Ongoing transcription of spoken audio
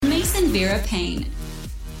Vera Paine.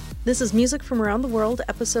 This is Music from Around the World,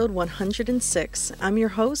 episode 106. I'm your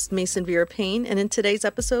host, Mason Vera Paine, and in today's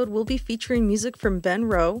episode, we'll be featuring music from Ben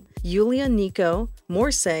Rowe, Yulia Nico,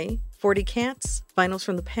 Morse, 40 Cats, Vinyls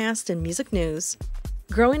from the Past, and music news.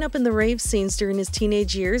 Growing up in the rave scenes during his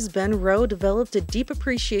teenage years, Ben Rowe developed a deep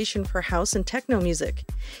appreciation for house and techno music.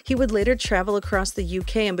 He would later travel across the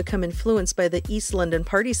UK and become influenced by the East London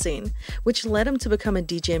party scene, which led him to become a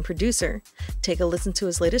DJ and producer. Take a listen to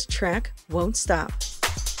his latest track, Won't Stop.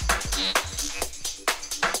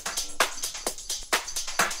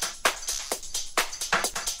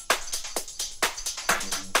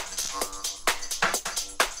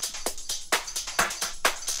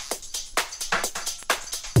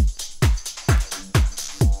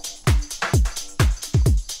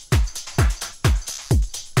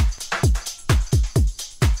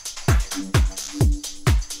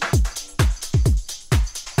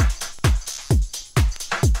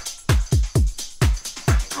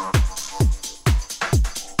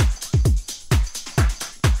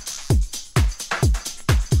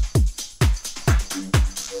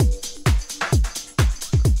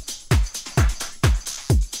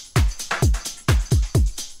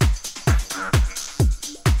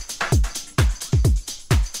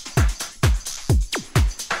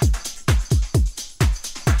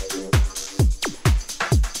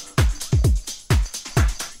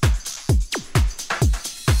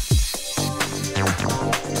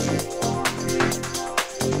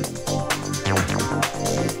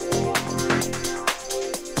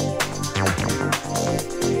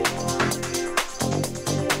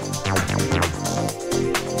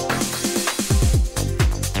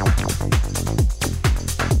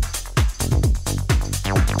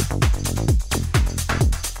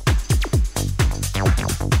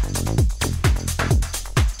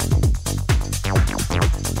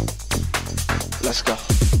 Let's go.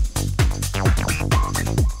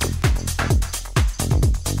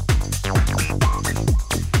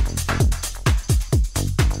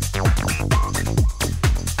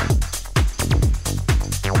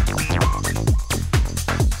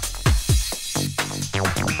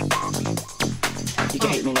 You can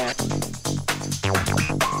hate me now.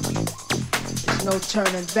 There's no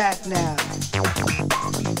turning back now.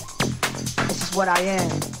 This is what I am.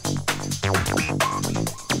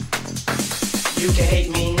 You can hate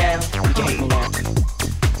me now, you can hate me now,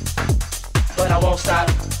 but I won't stop,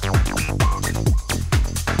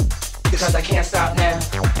 because I can't stop now.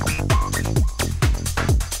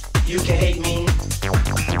 You can hate me,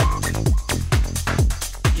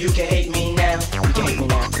 you can hate me now, you can hate me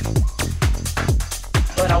now,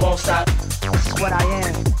 but I won't stop. This is what I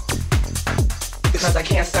am. Because I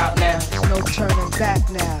can't stop now. There's no turning back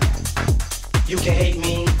now. You can hate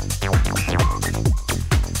me. You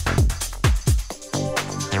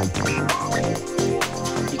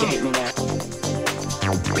can hate me now.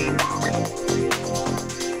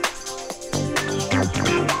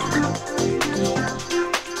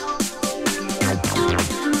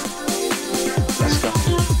 Let's go.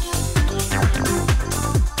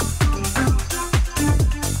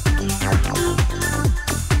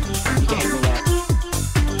 You can hate me now.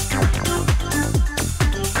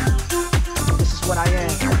 This is what I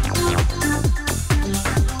am.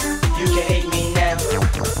 You can hate me now,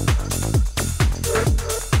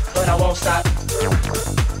 but I won't stop,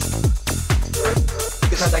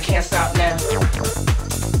 because I can't stop now.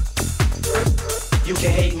 You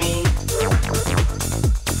can hate me.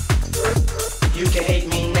 You can hate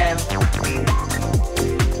me now,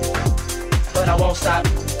 but I won't stop,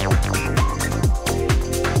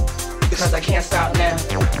 because I can't stop now.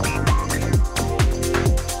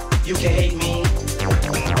 You can hate me.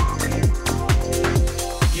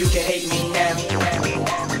 You can hate me now,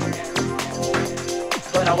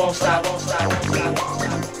 but I won't stop,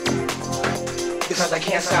 because I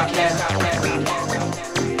can't stop now.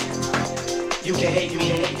 You can hate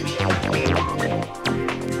me.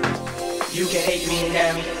 You can hate me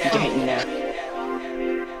now. You can hate me now,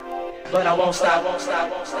 but I won't stop,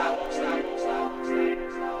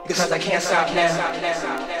 because I can't stop now.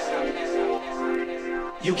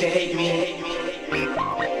 You can hate me.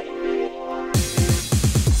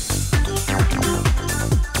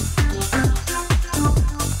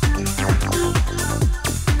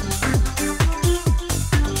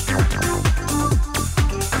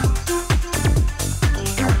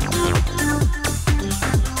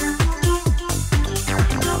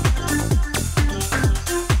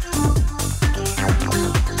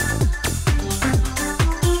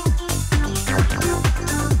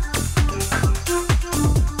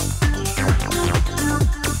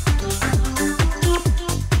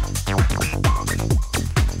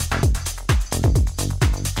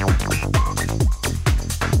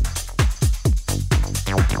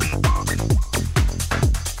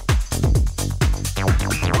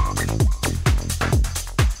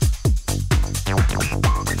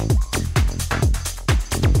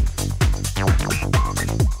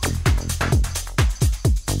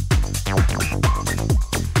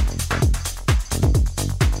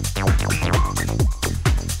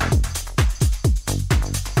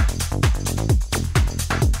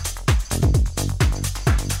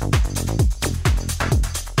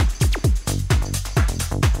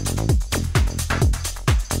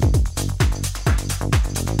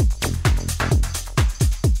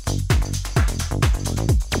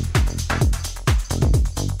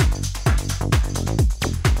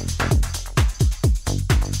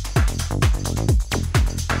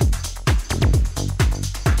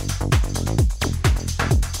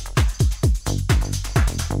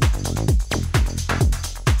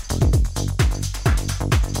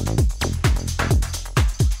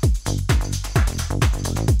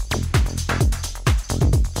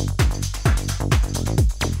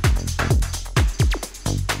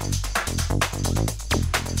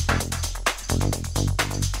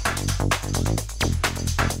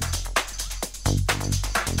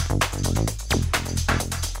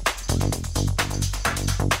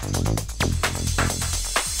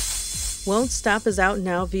 Won't Stop is out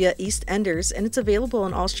now via EastEnders, and it's available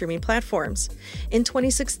on all streaming platforms. In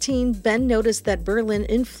 2016, Ben noticed that Berlin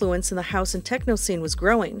influence in the house and techno scene was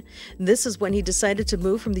growing. This is when he decided to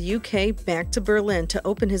move from the UK back to Berlin to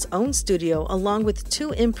open his own studio along with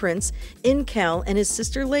 2 imprints, InCal and his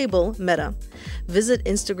sister label, Meta. Visit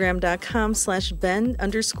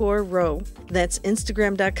Instagram.com/Ben_Rau. That's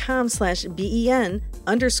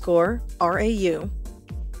Instagram.com/BEN_RAU.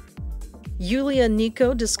 Yulia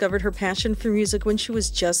Nico discovered her passion for music when she was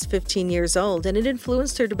just 15 years old, and it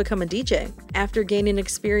influenced her to become a DJ. After gaining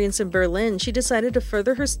experience in Berlin, she decided to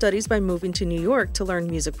further her studies by moving to New York to learn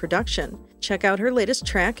music production. Check out her latest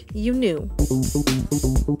track, You Knew.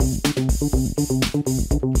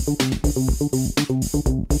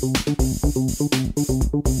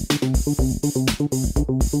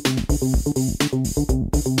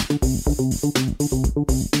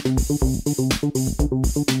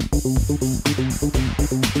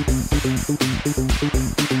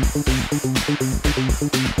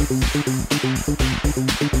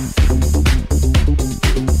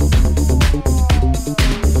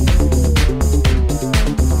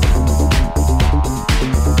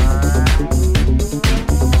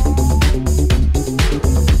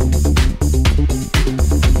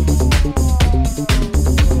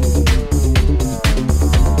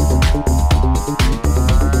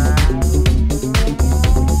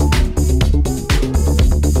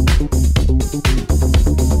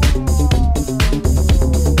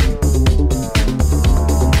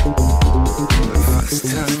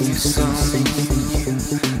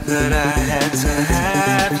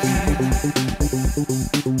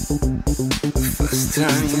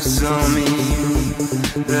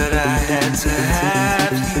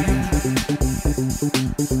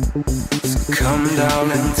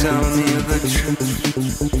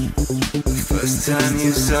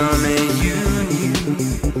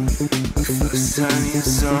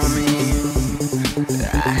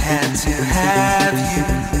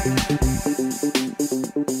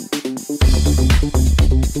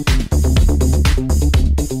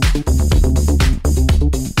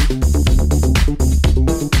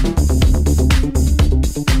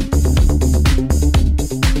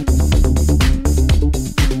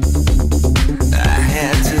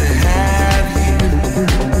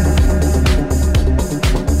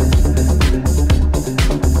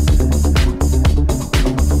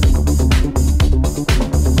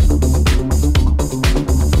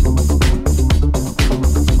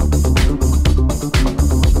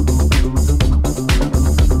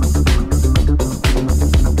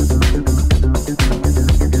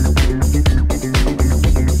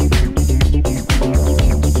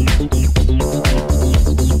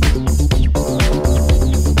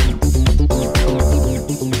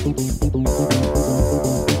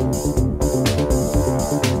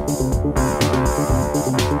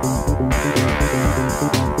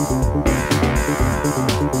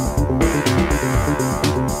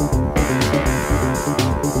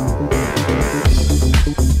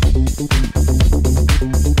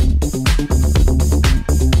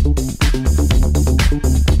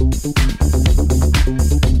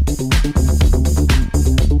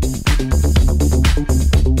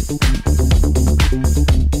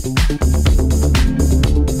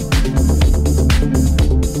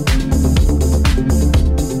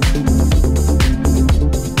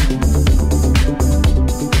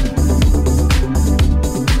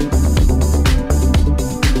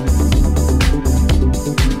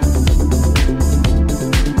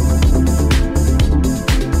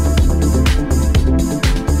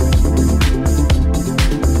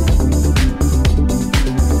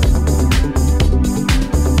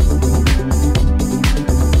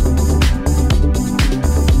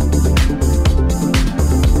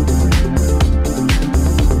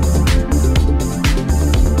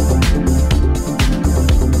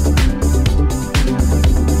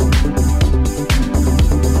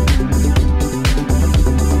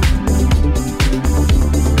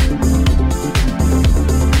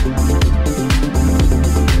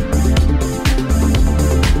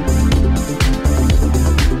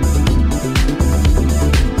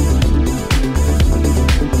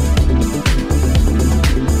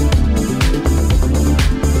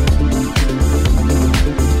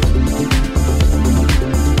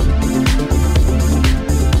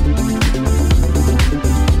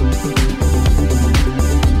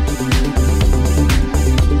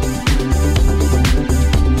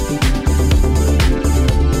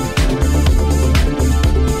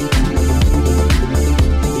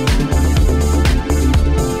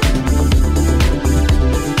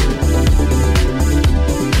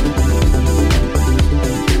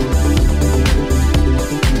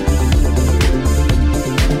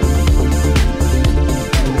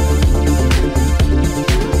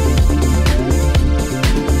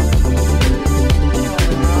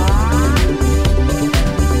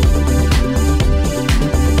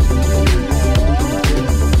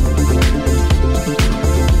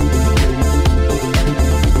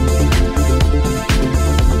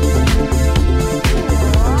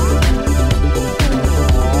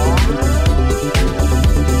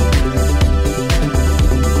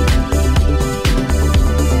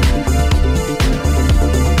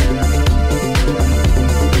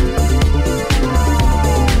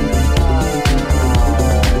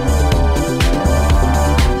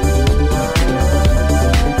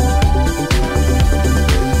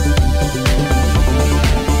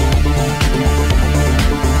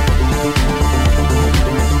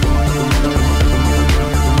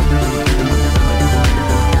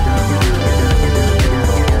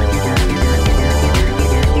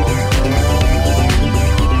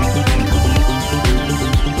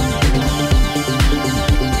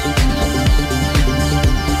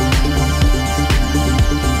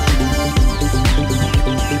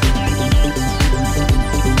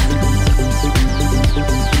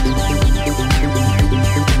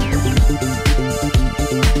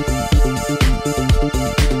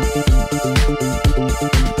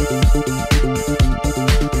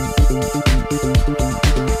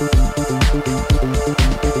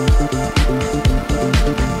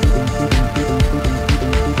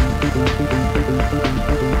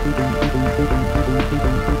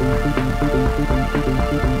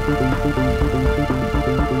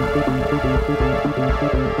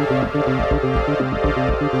 First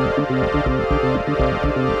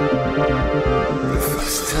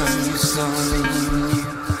time you saw me, you knew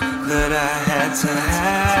that I had to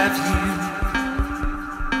have you.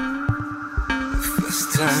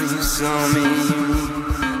 First time you saw me, you knew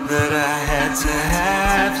that I had to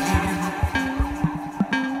have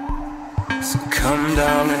you. So come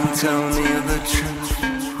darling, tell me the truth.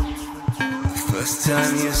 The first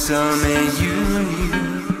time you saw me, you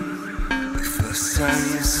knew. The first time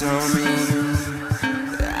you saw me, you knew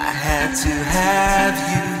that I had to have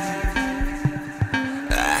you.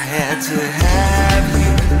 I had to have you.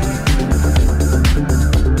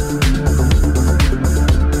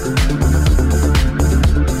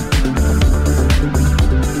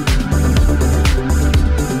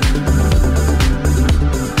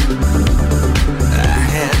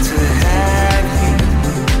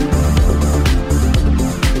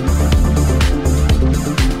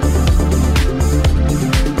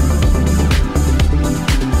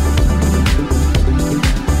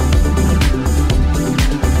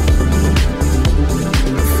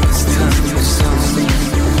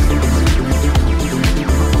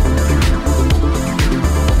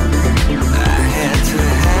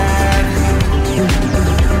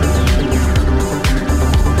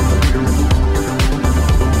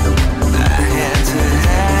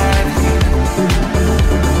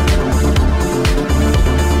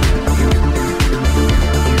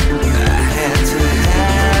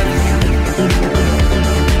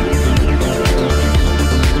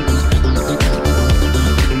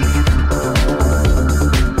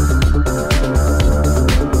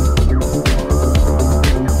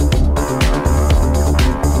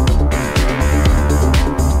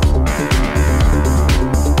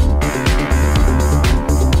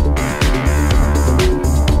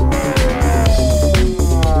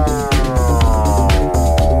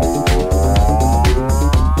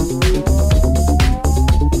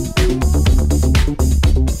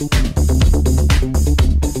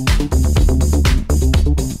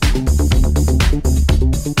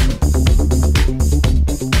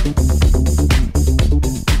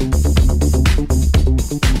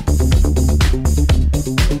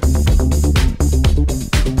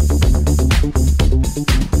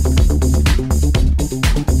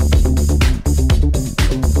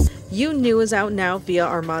 Is out now via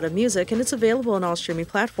Armada Music, and it's available on all streaming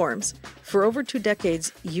platforms. For over 2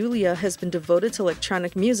 decades, Yulia has been devoted to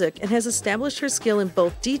electronic music and has established her skill in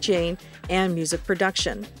both DJing and music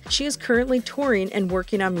production. She is currently touring and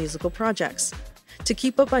working on musical projects. To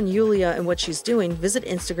keep up on Yulia and what she's doing, visit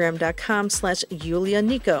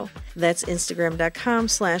Instagram.com/YuliaNiko. That's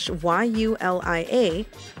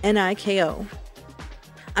Instagram.com/YuliaNiko.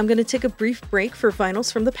 I'm going to take a brief break for vinyls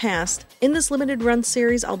from the past. In this limited run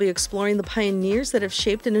series, I'll be exploring the pioneers that have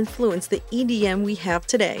shaped and influenced the EDM we have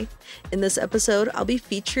today. In this episode, I'll be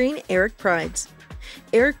featuring Eric Prydz.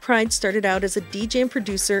 Eric Prydz started out as a DJ and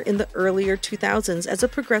producer in the earlier 2000s as a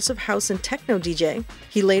progressive house and techno DJ.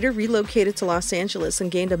 He later relocated to Los Angeles and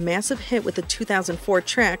gained a massive hit with the 2004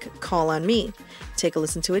 track, Call on Me. Take a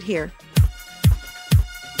listen to it here.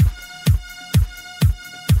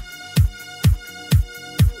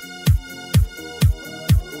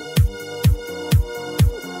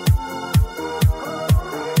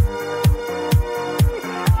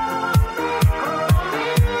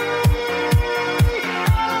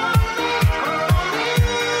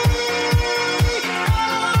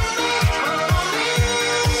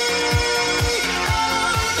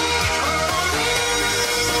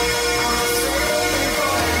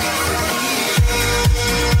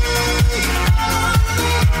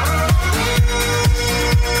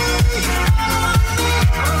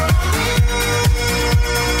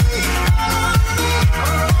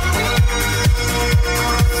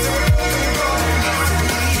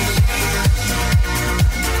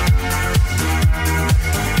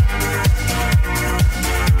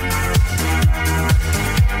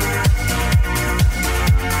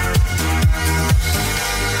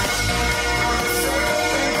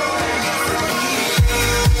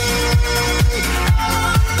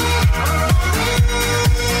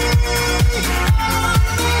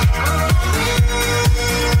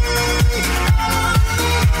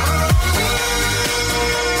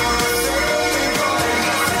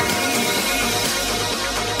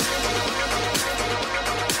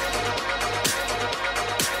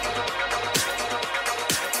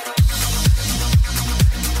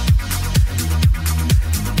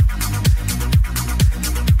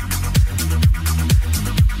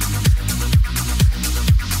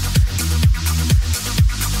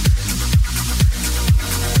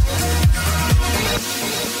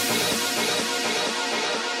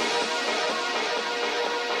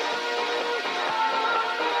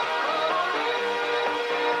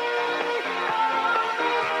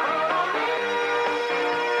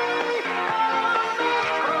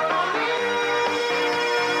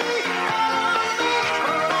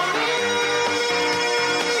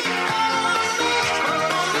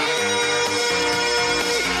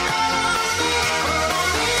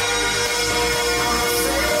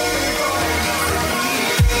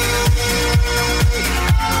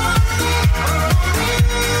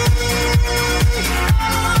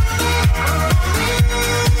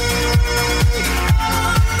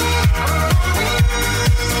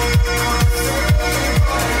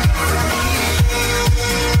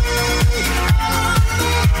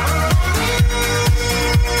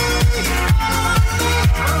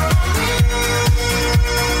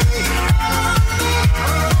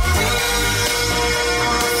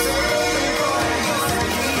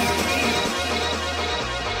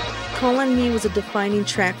 was a defining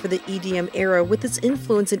track for the EDM era with its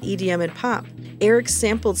influence in EDM and pop. Eric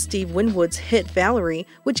sampled Steve Winwood's hit Valerie,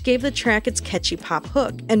 which gave the track its catchy pop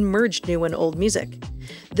hook and merged new and old music.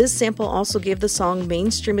 This sample also gave the song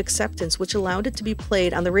mainstream acceptance, which allowed it to be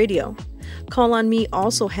played on the radio. Call on Me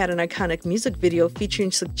also had an iconic music video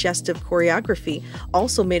featuring suggestive choreography,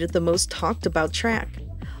 also made it the most talked about track.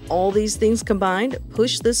 All these things combined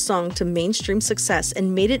pushed this song to mainstream success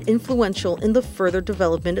and made it influential in the further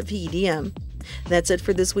development of EDM. That's it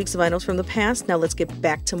for this week's Vinyls from the Past. Now let's get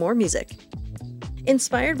back to more music.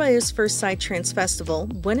 Inspired by his first Psytrance festival,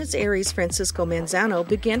 Buenos Aires' Francisco Manzano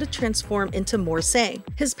began to transform into Morse.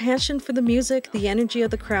 His passion for the music, the energy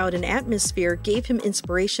of the crowd, and atmosphere gave him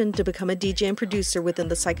inspiration to become a DJ and producer within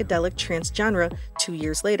the psychedelic trance genre 2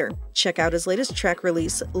 years later. Check out his latest track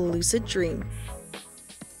release, Lucid Dream.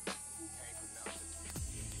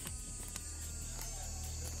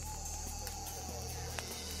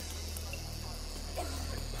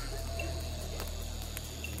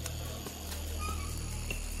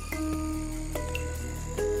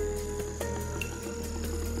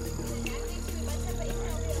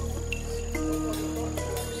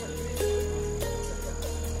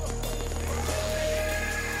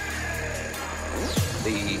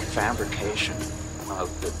 The fabrication of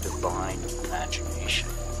the divine imagination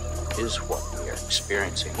is what we are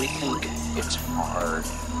experiencing. We think it's hard,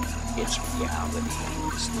 it's reality,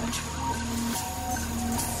 it's legitimate.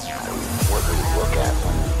 What we look at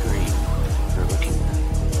when we dream, we're looking at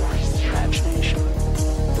divine imagination.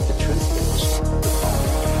 But the truth is, the phone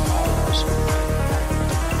all of us are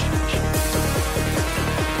imagination.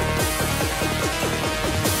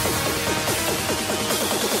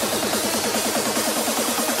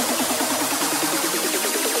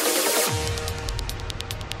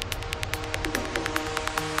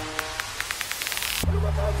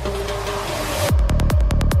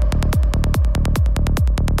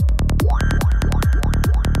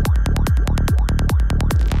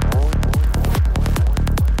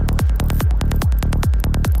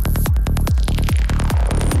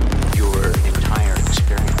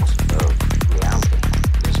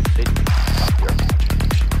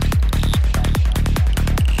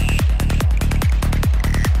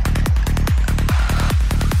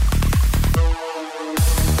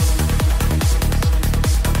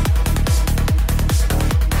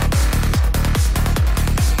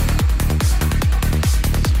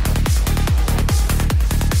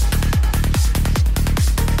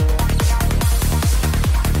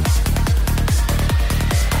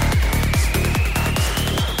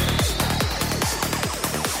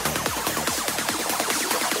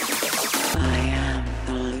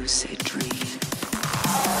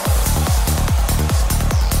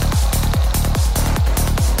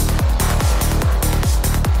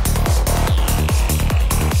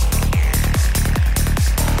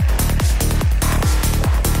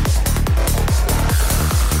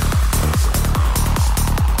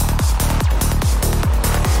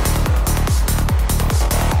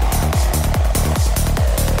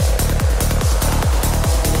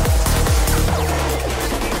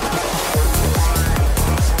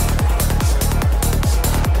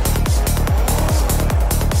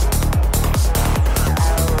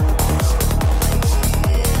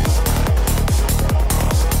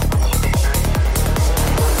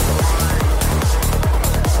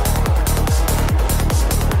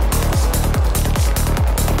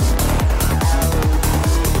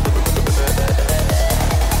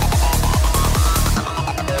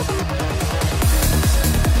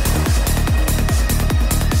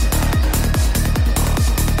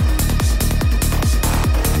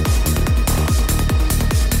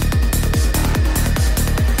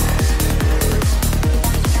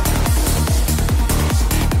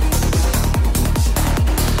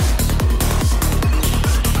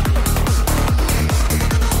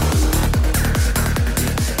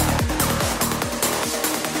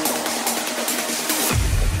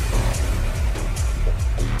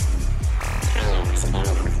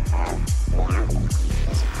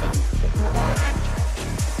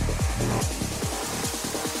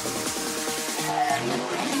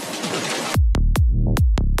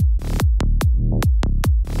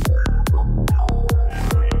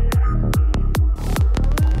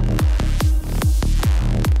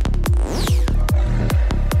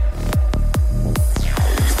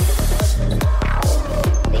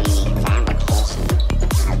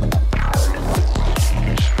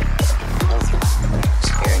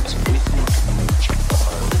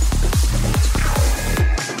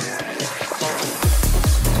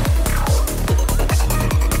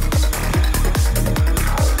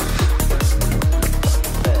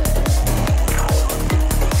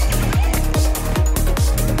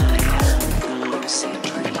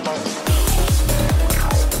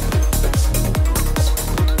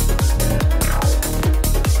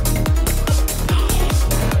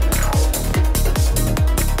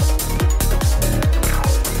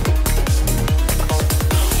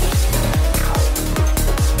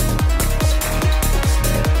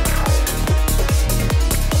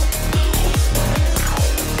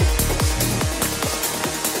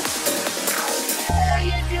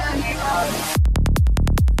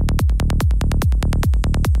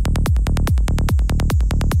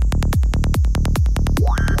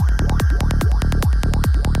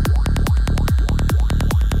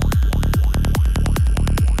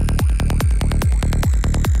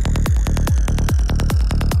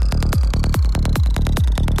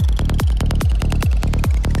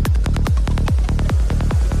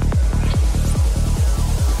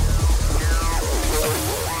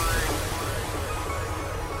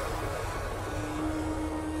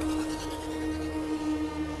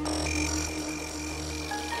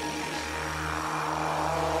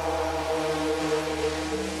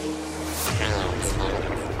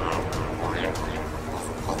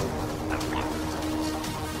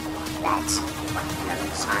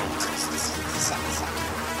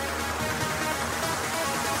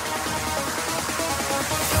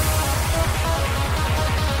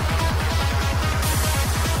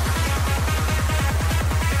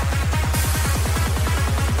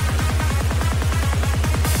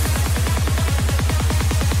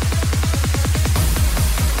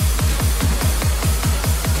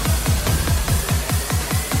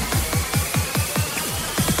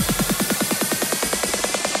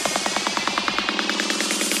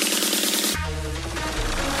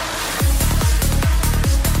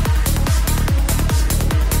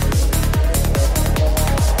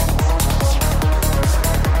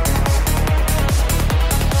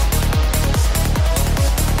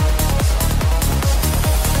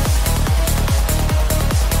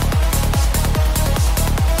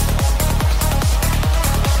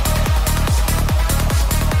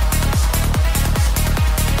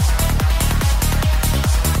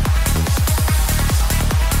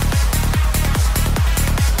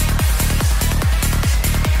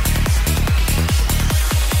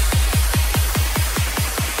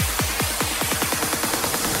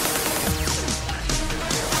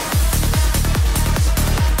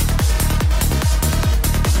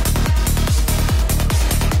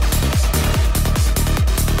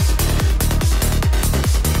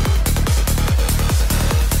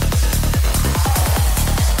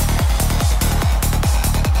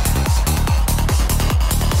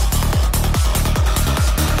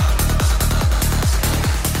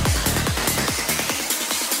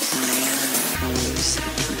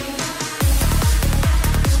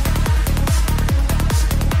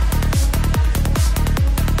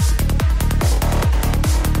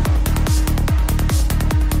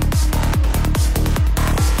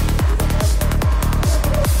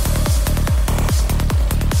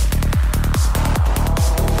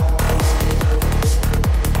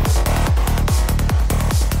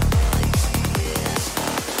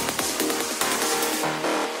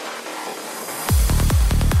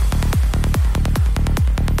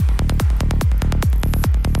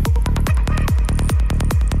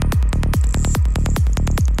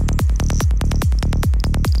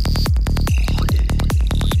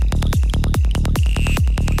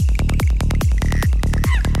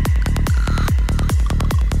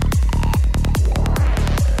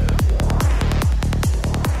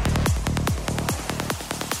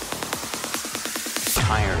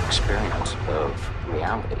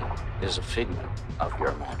 is a figment of your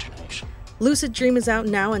imagination. Lucid Dream is out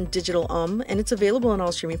now on Digital and it's available on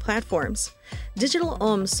all streaming platforms.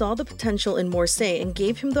 Digital saw the potential in Morrissey and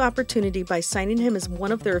gave him the opportunity by signing him as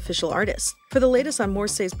one of their official artists. For the latest on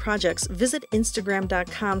Morrissey's projects, visit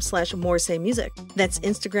Instagram.com/MorrisseyMusic. That's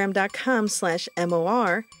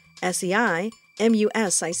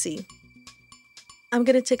Instagram.com/MorSeiMusic. I'm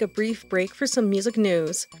going to take a brief break for some music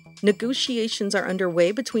news. Negotiations are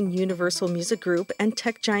underway between Universal Music Group and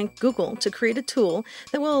tech giant Google to create a tool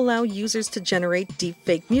that will allow users to generate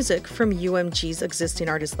deepfake music from UMG's existing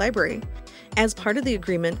artist library. As part of the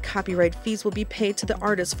agreement, copyright fees will be paid to the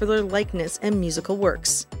artists for their likeness and musical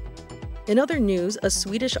works. In other news, a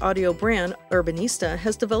Swedish audio brand, Urbanista,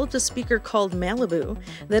 has developed a speaker called Malibu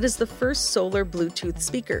that is the first solar Bluetooth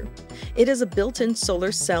speaker. It has a built-in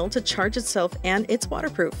solar cell to charge itself and it's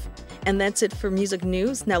waterproof. And that's it for music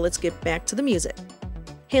news. Now let's get back to the music.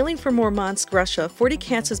 Hailing from Murmansk, Russia, 40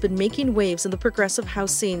 Cats has been making waves in the progressive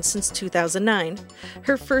house scene since 2009.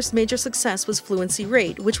 Her first major success was Fluency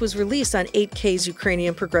Rate, which was released on 8K's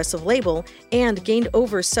Ukrainian progressive label and gained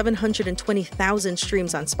over 720,000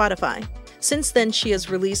 streams on Spotify. Since then, she has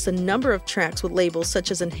released a number of tracks with labels such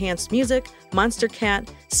as Enhanced Music, Monster Cat,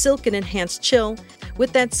 Silk, and Enhanced Chill.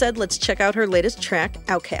 With that said, let's check out her latest track,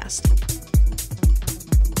 Outcast.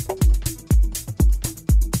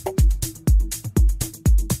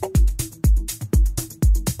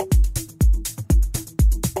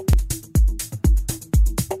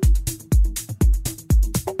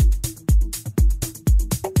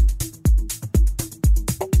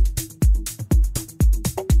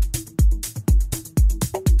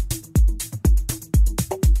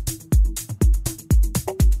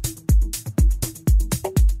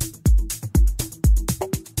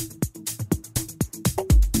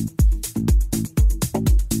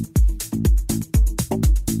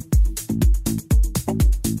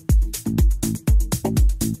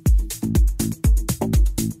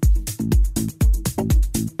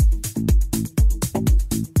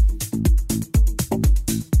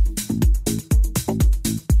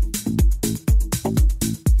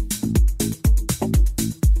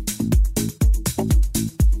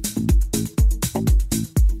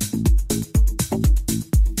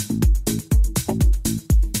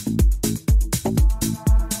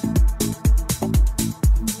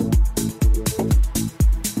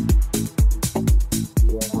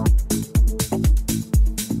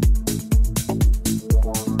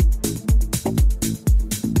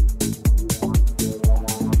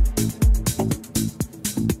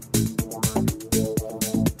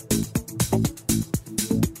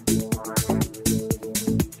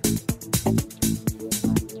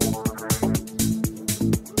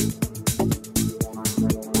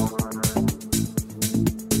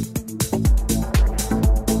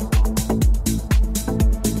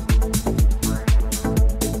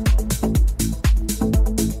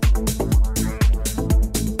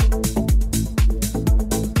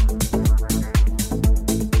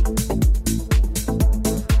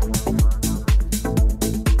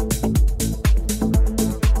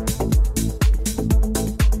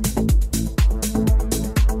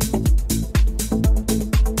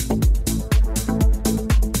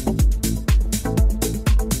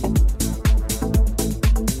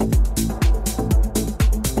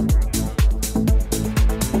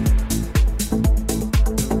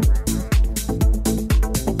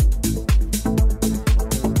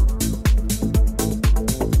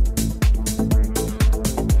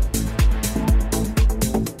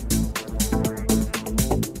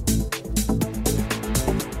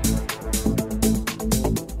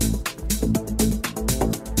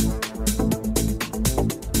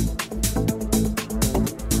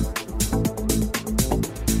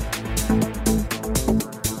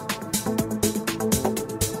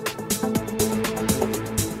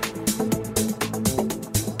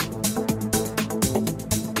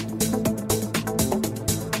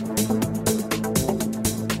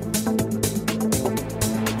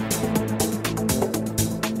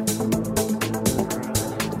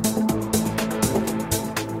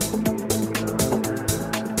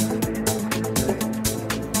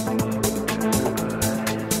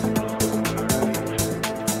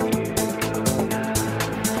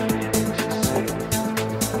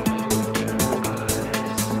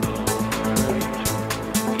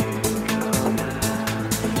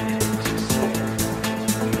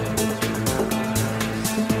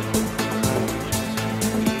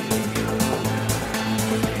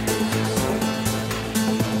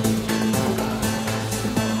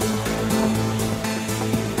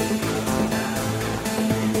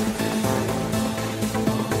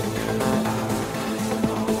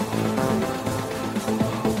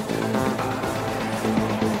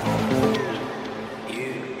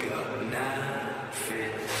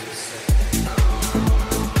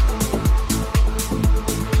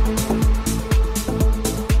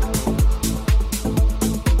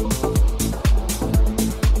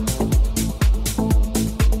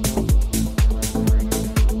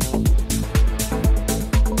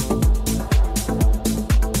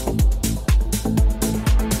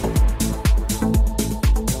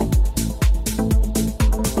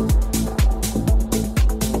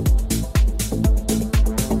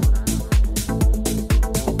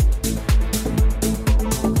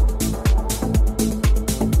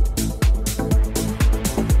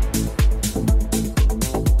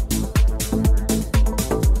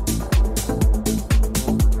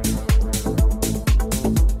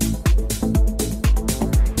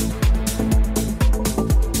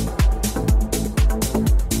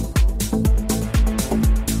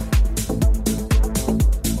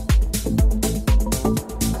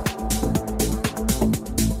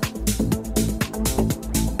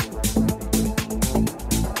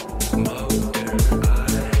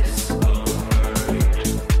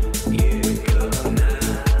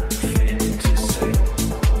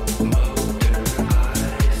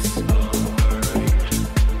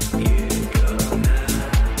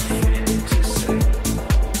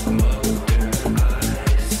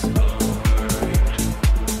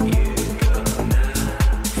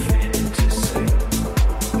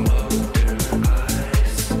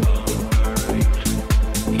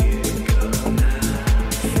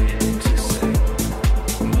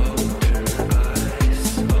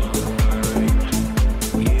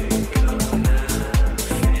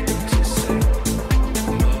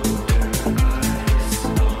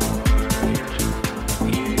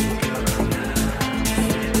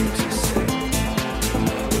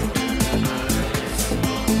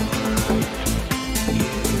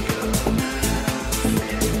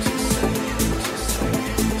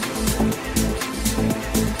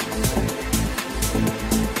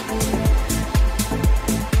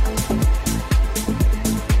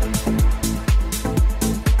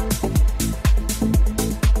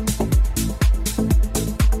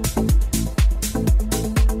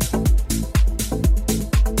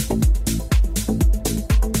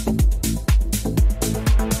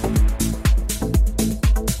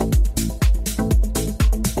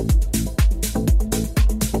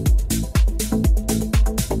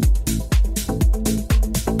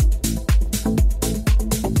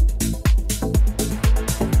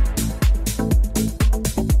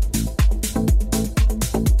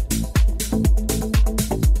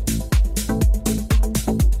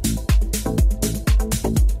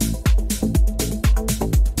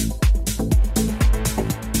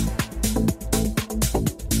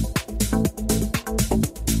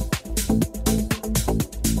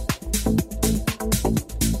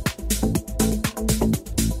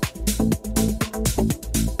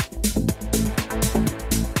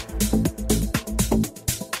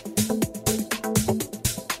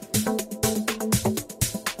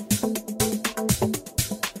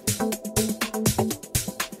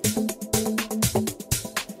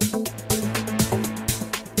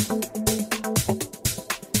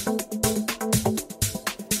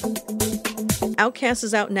 Outcast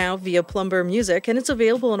is out now via Plumber Music, and it's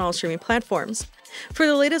available on all streaming platforms. For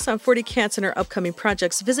the latest on 40 Cats and our upcoming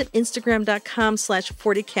projects, visit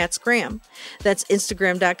Instagram.com/40catsgram. That's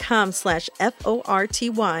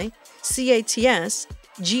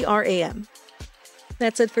Instagram.com/FORTYCATSGRAM.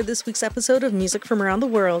 That's it for this week's episode of Music from Around the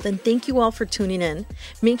World, and thank you all for tuning in.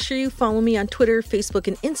 Make sure you follow me on Twitter, Facebook,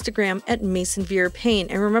 and Instagram at Mason Vera Paine.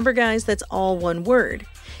 And remember, guys, that's all one word.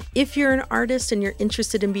 If you're an artist and you're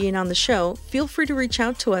interested in being on the show, feel free to reach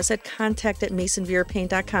out to us at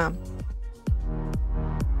contact@masonverapaine.com.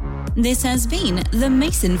 This has been The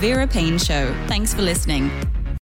Mason Vera Paine Show. Thanks for listening.